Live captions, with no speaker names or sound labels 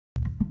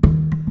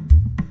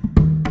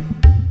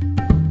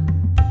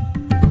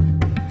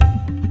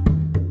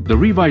the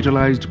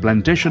revitalized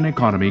plantation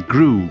economy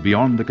grew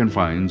beyond the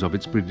confines of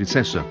its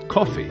predecessor,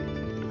 coffee.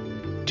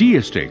 Tea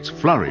estates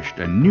flourished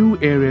and new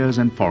areas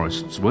and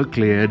forests were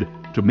cleared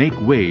to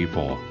make way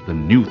for the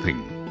new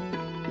thing.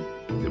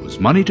 There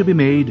was money to be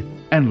made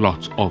and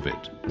lots of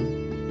it.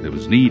 There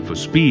was need for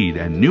speed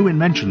and new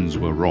inventions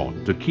were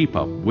wrought to keep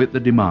up with the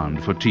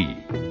demand for tea.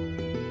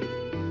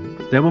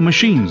 There were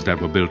machines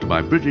that were built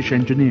by British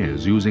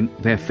engineers using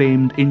their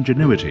famed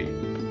ingenuity.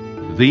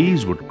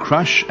 These would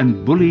crush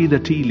and bully the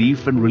tea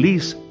leaf and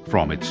release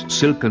from its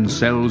silken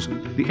cells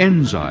the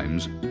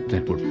enzymes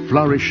that would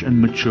flourish and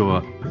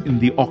mature in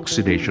the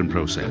oxidation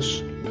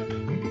process.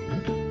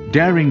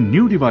 Daring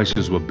new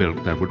devices were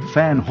built that would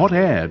fan hot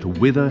air to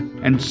wither,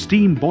 and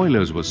steam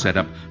boilers were set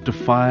up to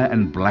fire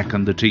and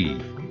blacken the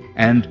tea.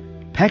 And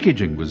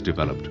packaging was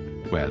developed,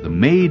 where the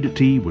made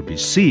tea would be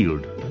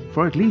sealed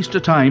for at least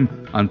a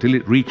time until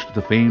it reached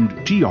the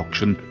famed tea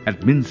auction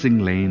at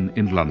Mincing Lane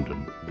in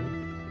London.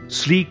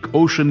 Sleek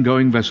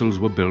ocean-going vessels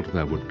were built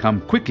that would come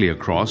quickly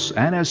across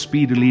and as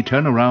speedily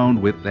turn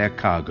around with their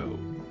cargo.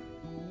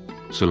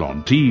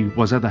 Ceylon tea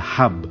was at the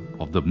hub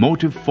of the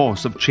motive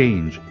force of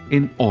change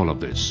in all of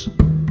this.